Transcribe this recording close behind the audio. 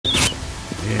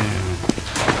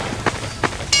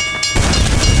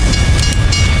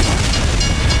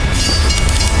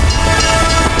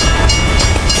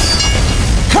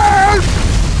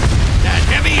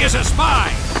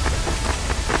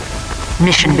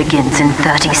Mission begins in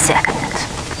 30 seconds.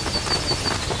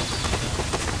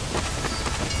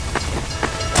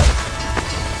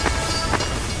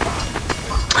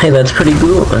 Hey, that's pretty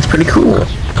cool. That's pretty cool. Move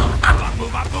up,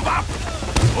 move up, move up!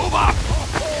 Move up!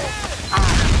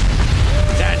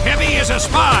 That heavy is a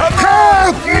spy!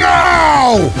 Help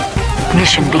now!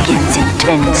 Mission begins in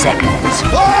 10 seconds.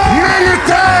 Many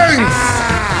times!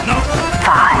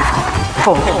 5,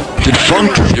 4, Did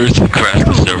Funk seriously crash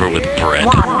the server with bread?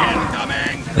 1.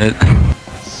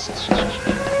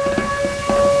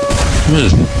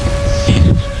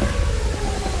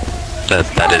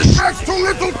 That is That's too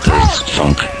little that is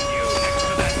Funk.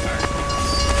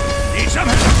 Need some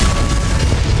help?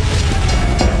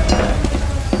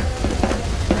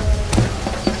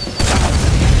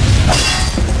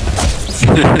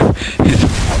 He's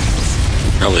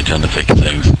probably trying to fix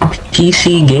things.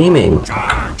 PC gaming.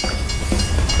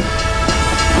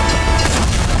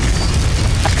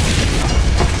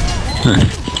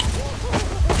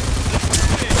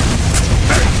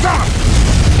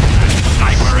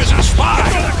 Sniper is a spy!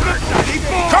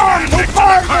 Come to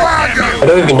Bandwagon! I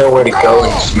don't even know where to go in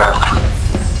this map.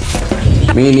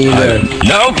 Me neither. I've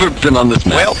never been on this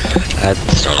map.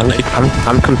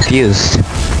 I'm confused.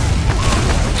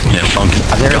 Yeah, Funk is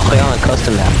I've never played on a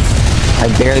custom map. I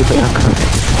barely play on custom.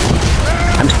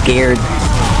 I'm scared.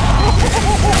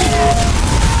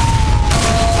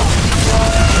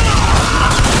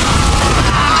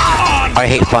 I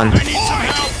hate fun. I need some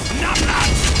help! Not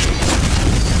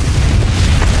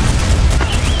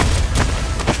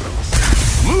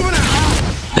moving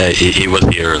out! Yeah, he was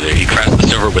here earlier. He crashed the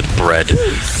server with bread.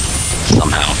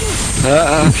 Somehow.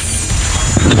 God.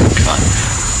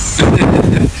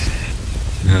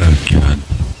 Oh, God.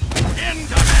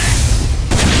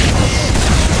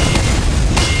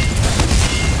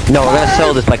 No, we're gonna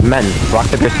sell this like men. Rock,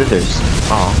 paper, scissors.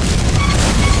 Oh.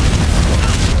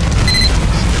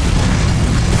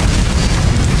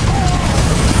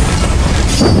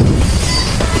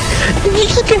 Did you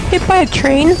just get hit by a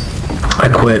train? I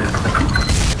quit.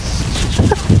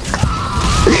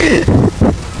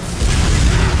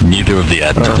 Neither of the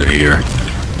admins are here.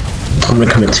 I'm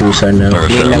gonna commit suicide now. Or if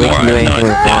Meaning there that we are, can do I have no anything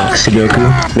we idea. want.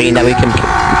 Sudoku. Meaning that we can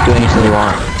do anything we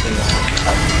want.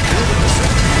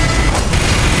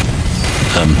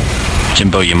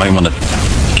 Jimbo, you might want to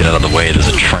get out of the way. There's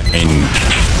a train.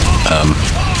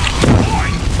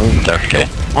 Okay.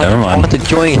 Never I mind. want to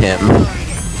join him.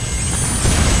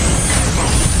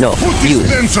 No, you.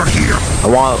 Sensor here! I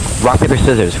want rock, paper,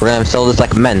 scissors. We're gonna sell this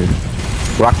like men.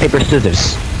 Rock, paper,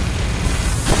 scissors.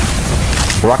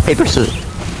 Rock, paper, scissors.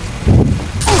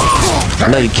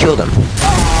 No, you killed him.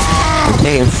 I'm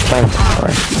taking fine.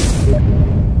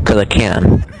 Alright. Cause I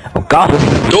can. Oh god!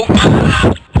 Nope.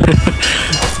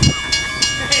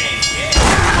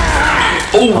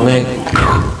 I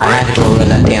have to go run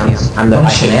that dance. I'm the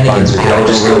shenanigans. I have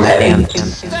to go run that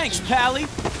dance. Thanks, Pally!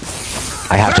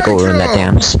 I have to go run that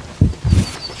dance. Move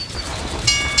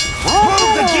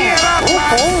the gear up,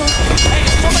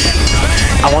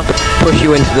 I want to push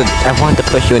you into the. I want to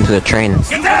push you into the train.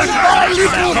 Get that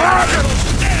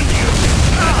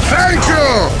Thank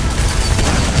you!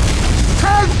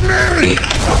 Help me!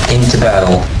 Into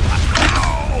battle.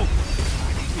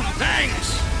 Thanks!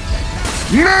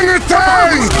 Many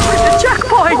times!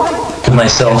 Checkpoint! To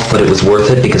myself, but it was worth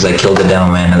it because I killed a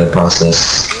down man in the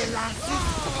process.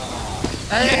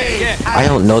 I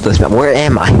don't know this map. Where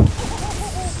am I?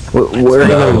 Where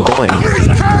am I going?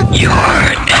 You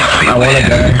are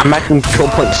everywhere. I'm at control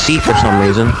point C for some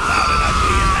reason.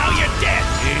 Now you're dead!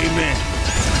 Amen.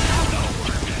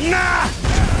 Nah!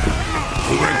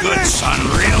 We're good, son.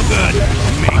 Real good.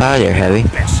 Ah, they're heavy.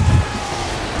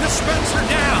 Dispenser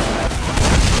down!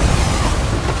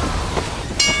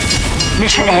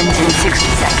 Mission ends in 60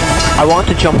 seconds. I want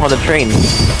to jump on the train.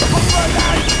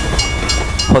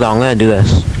 Hold on, I'm gonna do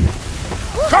this.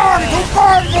 Come to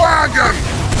Bandwagon!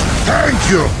 Thank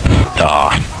you!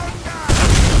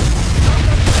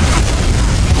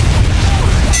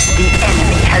 The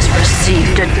enemy has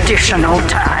received additional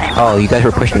time. Oh, you guys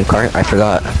were pushing the cart? I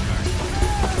forgot. I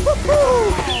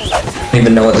don't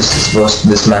even know what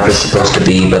this map is supposed to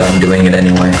be, but I'm doing it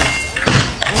anyway.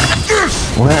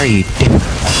 Where are you?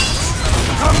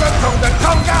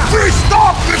 Please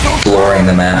stop, little... Exploring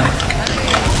the map.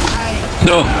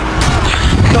 No.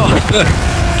 No.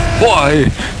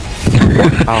 Why?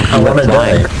 Oh, I wanna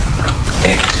die.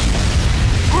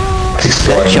 It's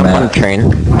exploring the Jump on the map. train.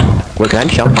 We're gonna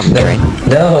jump on the train.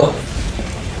 No!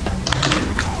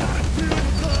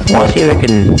 Let's see if I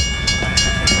can.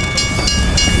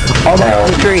 Oh,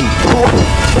 the train!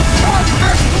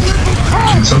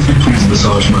 Can somebody please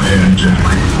massage my hand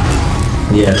gently?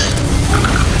 Yes.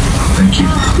 thank you.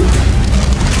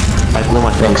 I blew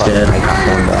myself Thanks, up. Dad. I got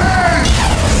one though.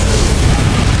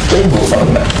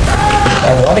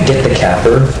 I want to get the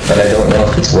capper, but I don't know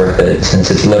if it's worth it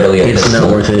since it's literally a It's pistol.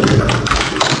 not worth it.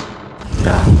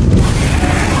 Yeah.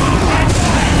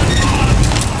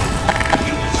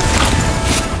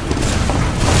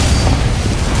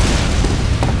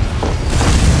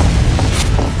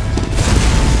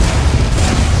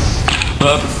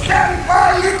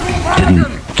 Didn't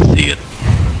see it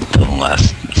till the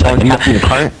last Oh, second. you in the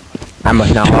cart? I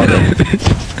must now hold it.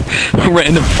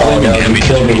 Random Oh flaming no, you enemies.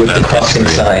 killed me with the crossing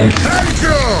sign. Thank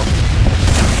you!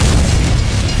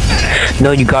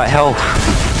 No, you got health.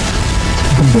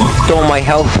 Stole my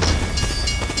health.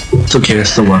 It's okay, I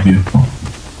still love you.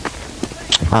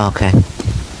 Oh, okay.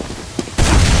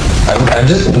 I'm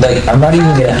just, like, I'm not even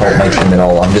gonna help my team at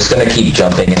all. I'm just gonna keep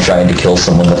jumping and trying to kill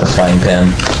someone with a frying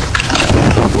pan.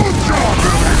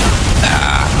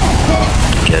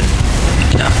 Good.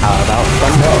 Yeah. How about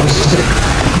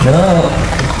No!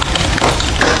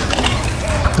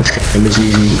 This game is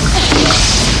easy.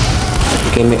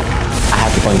 Give me. I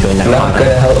have to go and join that I'm not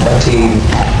gonna help my team.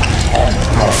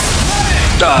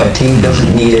 My team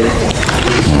doesn't need it.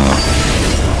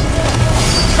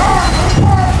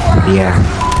 Yeah.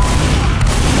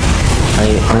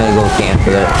 I'm gonna go camp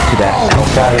for that. To that. I'm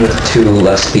fine with 2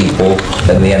 less people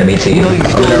than the enemy team. Dude,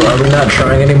 are we not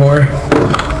trying anymore?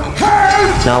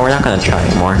 No, we're not gonna try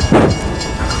anymore.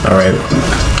 Alright.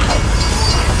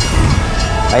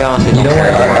 I honestly You know what?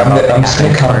 I'm just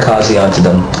gonna kamikaze onto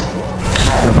them.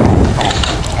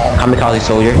 Kamikaze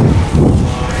soldier.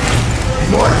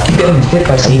 I'm getting hit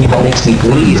by something that makes me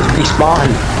bleed. Respawn.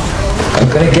 I'm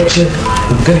gonna get you.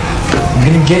 I'm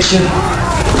gonna get you.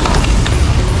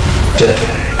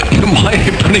 Why are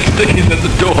you putting things at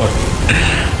the door?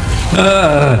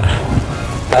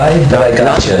 I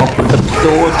got you. The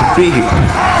door to be.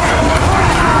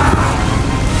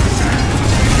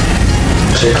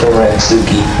 Shikora and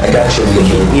Suki. I got you,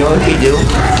 Lubu. You know what we do?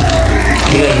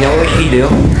 You guys know what we do?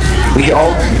 We should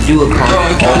all do a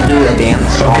all do a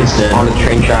dance on the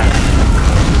train track.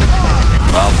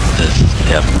 Well,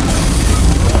 yep.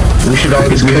 We should all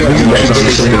just We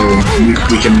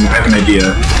can have an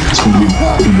idea. It's gonna be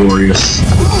glorious.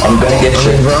 I'm gonna get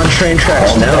you. We're on train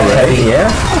tracks now, right?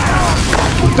 Yeah?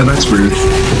 And that's rude.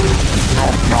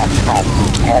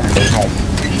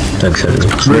 Doug said it.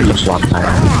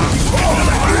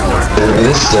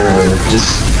 This server,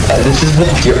 this is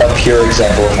a pure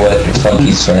example of what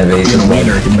Funky's fan base is like.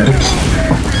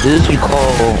 This is what we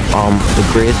call the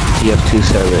greatest TF2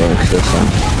 servering system.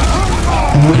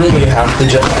 Literally half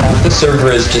the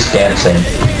server is just dancing,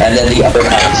 and then the other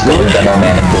half is going demo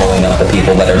man and blowing up the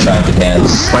people that are trying to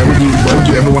dance. Why would you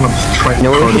ever want to try to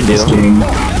know what part we of should this do? game?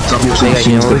 It's obviously Yeah,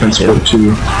 you know what we defense should do? sport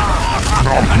too.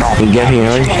 You get here, you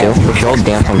know what we should do? We should all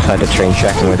dance on the side of the train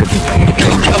track and we could the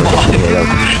train track.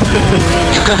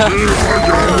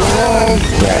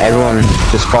 Yeah, everyone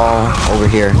just fall over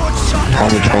here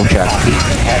on the train track.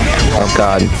 Oh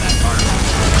god.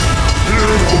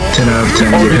 10 out of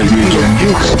 10 would have you again.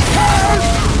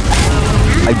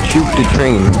 I juked the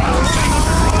train.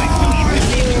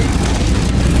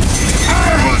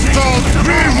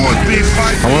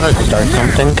 I'm gonna start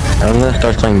something. I'm gonna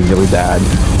start something really bad.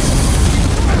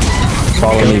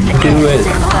 Follow me. Do it.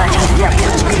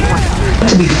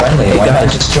 To be friendly, why not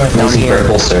just join Down Lazy here.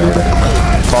 Verbal server?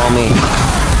 Follow me.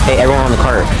 Hey, everyone on the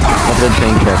cart. Look at the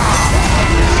train trip.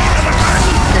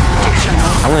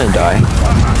 I'm gonna die.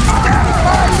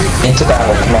 Into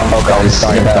battle, come on, Oh god, I'm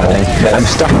starting something. I'm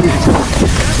starting.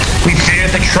 We fear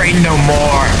the train no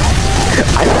more.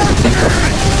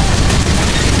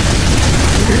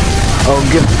 Oh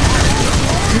good.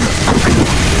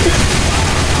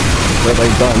 What have I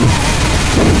done?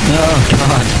 Oh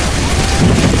god.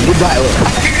 Goodbye.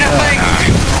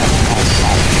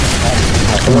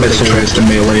 This tries to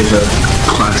melee the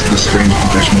class of the strange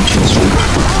professional kill streak.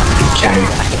 Okay.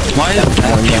 Why is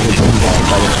that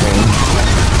By the train.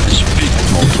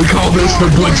 We call this the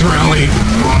Blitz Rally.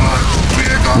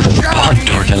 pod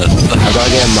door kind of I gotta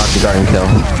get a Marky Garden kill.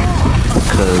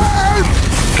 Cause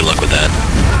good luck with that.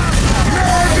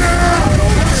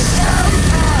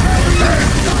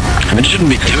 I mean, it shouldn't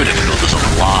be too difficult. There's a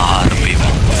lot of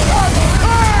people.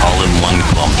 All in one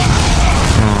clump.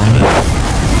 I'm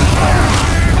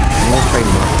gonna try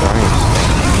Marky Garden.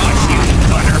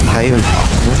 How even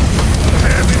possible?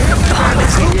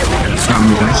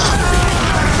 Yes.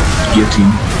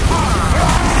 Guillotine.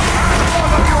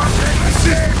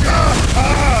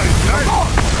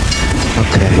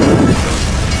 Okay.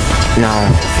 Now,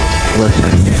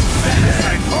 listen.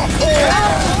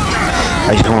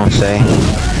 I just want to say,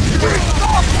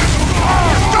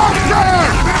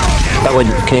 Wait,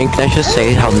 can I just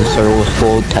say how the server was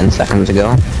full 10 seconds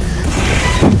ago?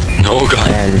 Oh god.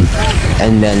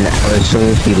 And then as soon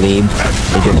as he leaves,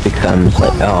 it just becomes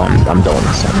like, oh, I'm done with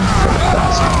this server.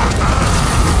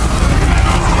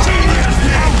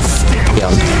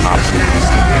 Yeah,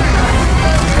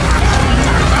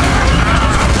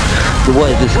 what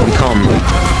has this become?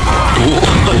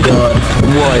 Oh god.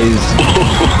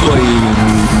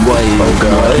 Oh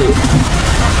god.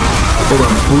 Hold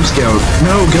on, Blue Scout.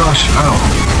 No, gosh, ow,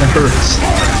 that hurts.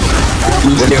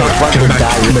 Blue Scout, come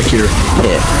back here.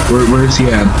 Yeah. Where is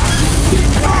he at?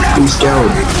 Blue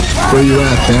Scout, where you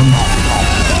at, man?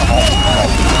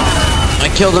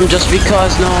 I killed him just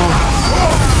because, no.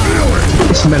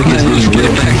 This medic is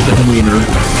getting real wiener.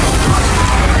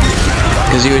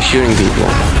 Because he was shooting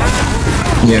people.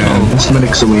 Yeah, this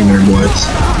medic's a wiener, boys.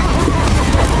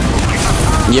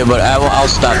 Yeah, but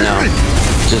I'll stop now.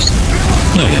 Just...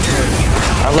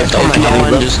 I left all my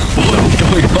ammo and just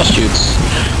shoots.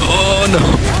 Oh no!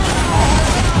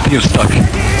 I think I'm stuck.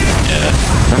 Yeah.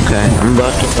 Okay, I'm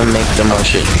about to make the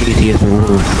most easiest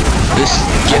move.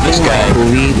 Give this guy who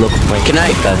we look like. Can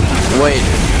I? Wait,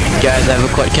 guys, I have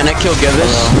a question. Can I kill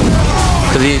Givus?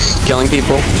 Because he's killing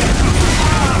people.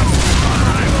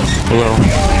 Hello.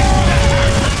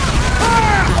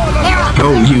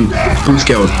 Oh, you, Blue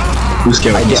Scout. Blue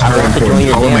Scout, it's very important.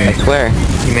 Follow me. I swear.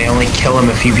 You may only kill him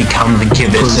if you become the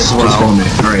Gibbous as Just follow well. me.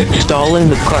 Alright. Just all in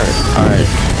the cart. Alright.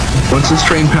 Once this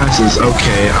train passes,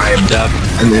 okay, I am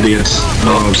an idiot.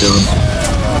 Oh god.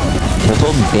 Let's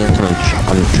all dance on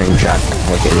the train track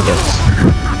like idiots.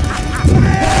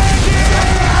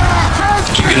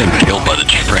 You're getting killed by the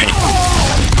train.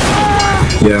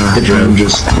 Yeah, I'm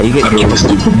just utterly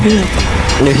stupid.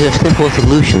 There's a simple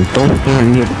solution. Don't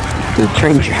stand near the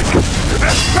train track.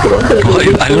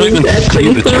 I don't even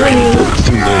see the train. It's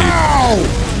too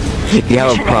late. You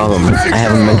have a problem. I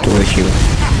have a mental issue.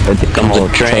 It's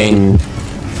called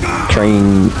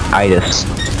train-itis.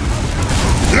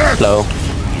 Hello?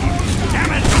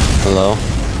 Hello?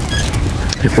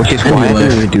 Which is why I've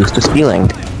been reduced to stealing.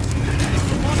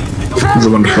 It's a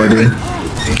wonderful idea.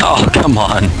 Oh, come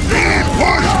on.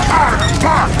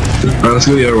 Alright, let's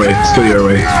go the other way. Let's go the other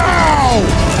way.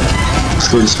 Let's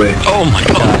go this way. Oh my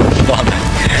god. Stop it.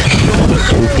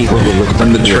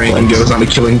 Then the train goes on a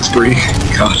killing spree.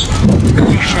 Gosh.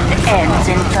 Mission ends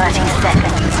in 30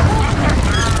 seconds.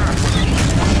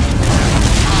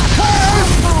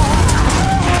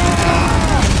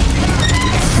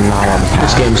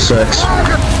 This game sucks.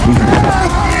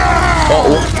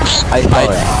 Oh, oops.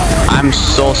 I'm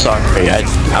so sorry.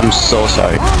 I'm so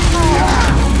sorry.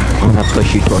 I'm gonna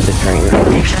push you towards the train.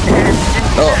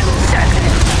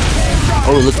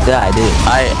 Oh, look at that, I did it.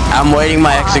 I'm waiting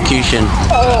my execution.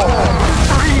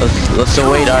 Let's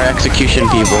await our execution,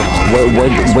 people. What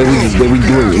are we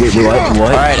doing? Wait,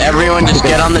 what? Alright, everyone just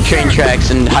get on the train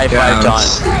tracks and high-five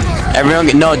taunt. Everyone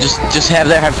just have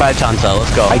their high-five taunts out.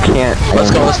 Let's go. I can't. Let's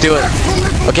go, let's do it.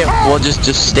 Okay, well just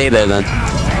stay there then.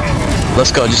 Let's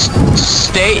go, just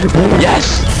stay.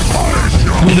 Yes!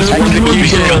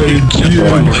 Execution.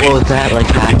 What was that, like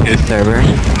hack the server?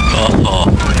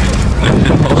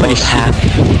 Like hack.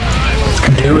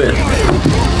 Do it.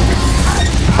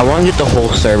 I want to get the whole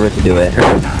server to do it.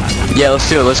 Yeah, let's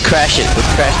do it. Let's crash it.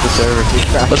 Let's crash the server.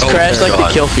 Let's crash like the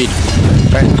kill feed.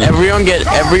 Right.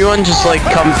 Everyone just like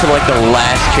come to like the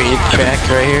last train track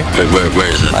right here.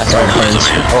 Where is it? Last reference.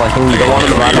 Oh, I think the one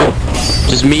on the bottom.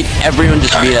 Just meet, everyone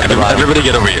just meet at the bottom. Everybody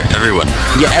get over here, everyone.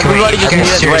 Yeah, everybody just meet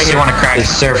at the right here. Seriously want to crash the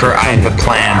server? I have a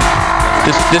plan.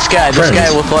 This guy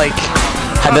with like,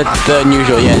 had the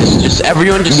unusual, yeah, just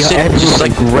everyone just sit, just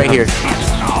like right here.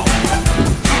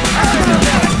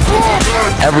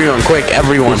 Everyone, quick,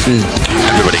 everyone.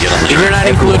 Everybody get on the If you're not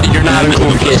included, you're not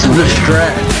included. This is the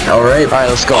strat. Alright,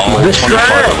 let's go. Oh, the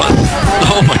strat.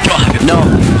 Oh my god. No,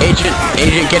 agent,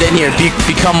 get in here.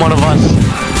 Become one of us.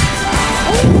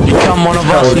 Become one of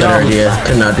us. That was a bad idea.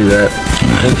 Could not do that.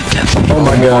 Oh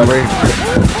my god.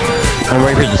 I'm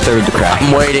ready for the server to crash.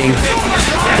 I'm waiting.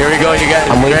 Here we go, you guys.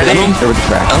 I'm waiting for the server to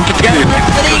crash. I don't think it's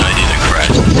a good idea to crash.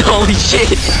 Holy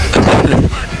shit!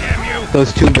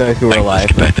 Those two guys who are alive.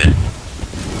 Get back there.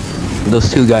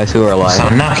 Those two guys who are alive. So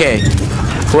Okay.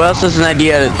 Who else has an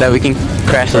idea that we can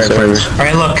crash the server?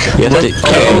 Alright, look. You have to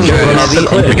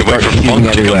We can wait for Funk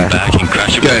to come back and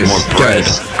crash it with more bread.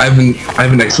 Guys, I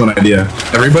have an excellent idea.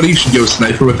 Everybody should go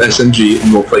sniper with SMG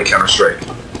and we'll play Counter-Strike.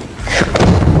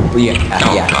 Yeah.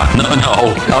 God, no.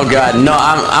 Oh god, no,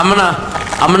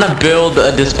 I'm gonna build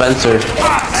a dispenser.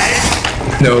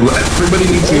 No, everybody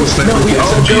needs to go sniper. We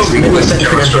all go. We go sentry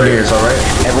engineers, alright?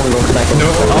 Everyone go connect. No.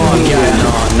 Oh yeah,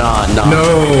 no.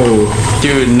 No.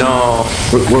 Dude, no.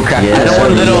 We're cracking. I don't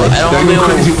want little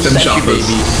crazy with them sentry choppers.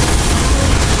 babies.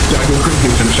 Yeah, I go crazy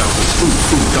with them shots. Ooh,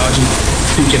 dodging,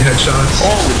 peeking headshots.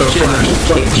 Shit. Flash.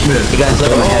 You guys look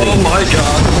at my head. my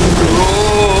god.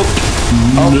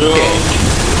 Okay.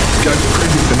 Gotta go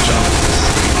crazy with them shots.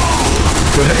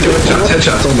 Go ahead,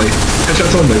 headshots only.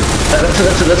 Headshots only. That's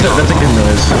a good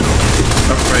noise.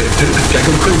 Alright, gotta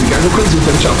go crazy with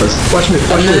them choppers. Watch me.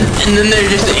 And then they're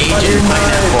just agent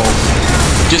pineapples.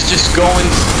 Just going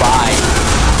spy.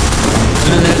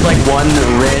 And then there's like one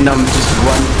random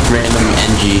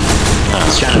NG.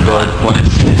 It's kind of good. What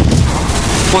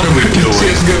are we doing?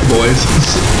 It's good, boys.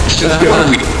 It's just good. What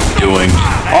are we doing?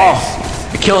 Oh,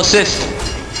 a kill assist.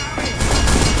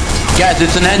 Guys,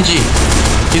 it's an NG.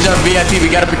 He's our VIP. We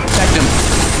gotta protect him.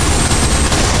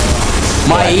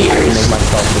 My ears. My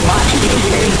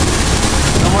ears.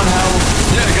 Someone help.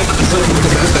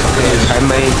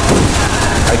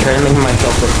 I try to make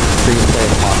myself as free to play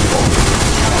as possible.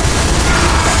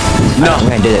 No.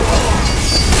 I did it.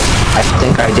 I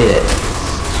think I did it.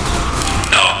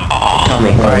 Tell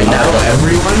me. Alright, now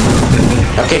everyone.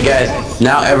 Okay, guys.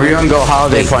 Now everyone go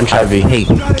holiday punch heavy. Hey,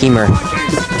 Keemer.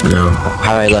 No.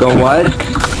 How I left. Go what?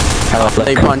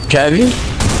 Holiday punch heavy?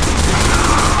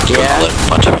 Yeah.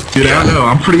 Dude, I don't know.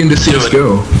 I'm pretty into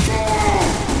CSGO.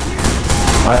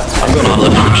 I'm going on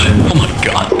the function. Oh my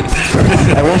god.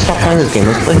 I won't stop playing this game.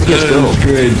 Let's play CSGO.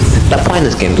 Stop playing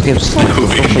this game. This game's And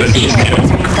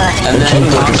then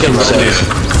Tompkins says,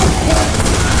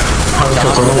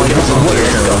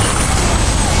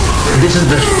 this is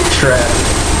the trap.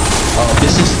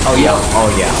 this is, Oh yeah.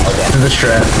 This is the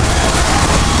trap.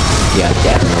 Yeah,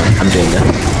 definitely. I'm doing that.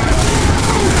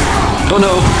 Oh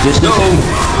no. This No.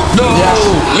 No.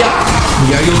 yeah.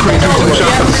 Yeah, go crazy with them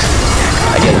choppers.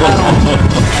 I get it.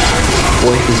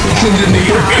 Boy, this is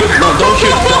No, don't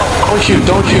shoot.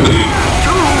 Don't shoot.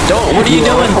 What are you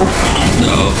doing?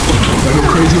 I go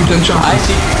crazy with them choppers. I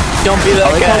see. Don't be I that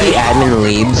like how the guy. admin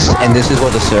leaves, and this is what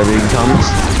the server becomes.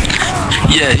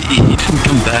 Yeah, he didn't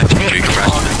come back after he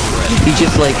crashed. He's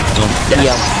just like,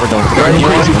 yeah, or don't. Go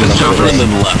crazy with them choppers. And then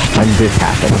left. And this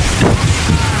happened.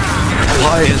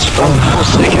 Why is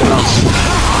almost taking us?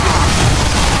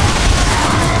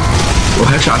 Well,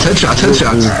 headshots.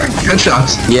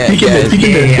 Yeah, Peek in guys.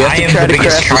 there. I am the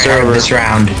biggest tryhard this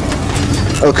round.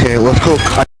 Okay, let's go.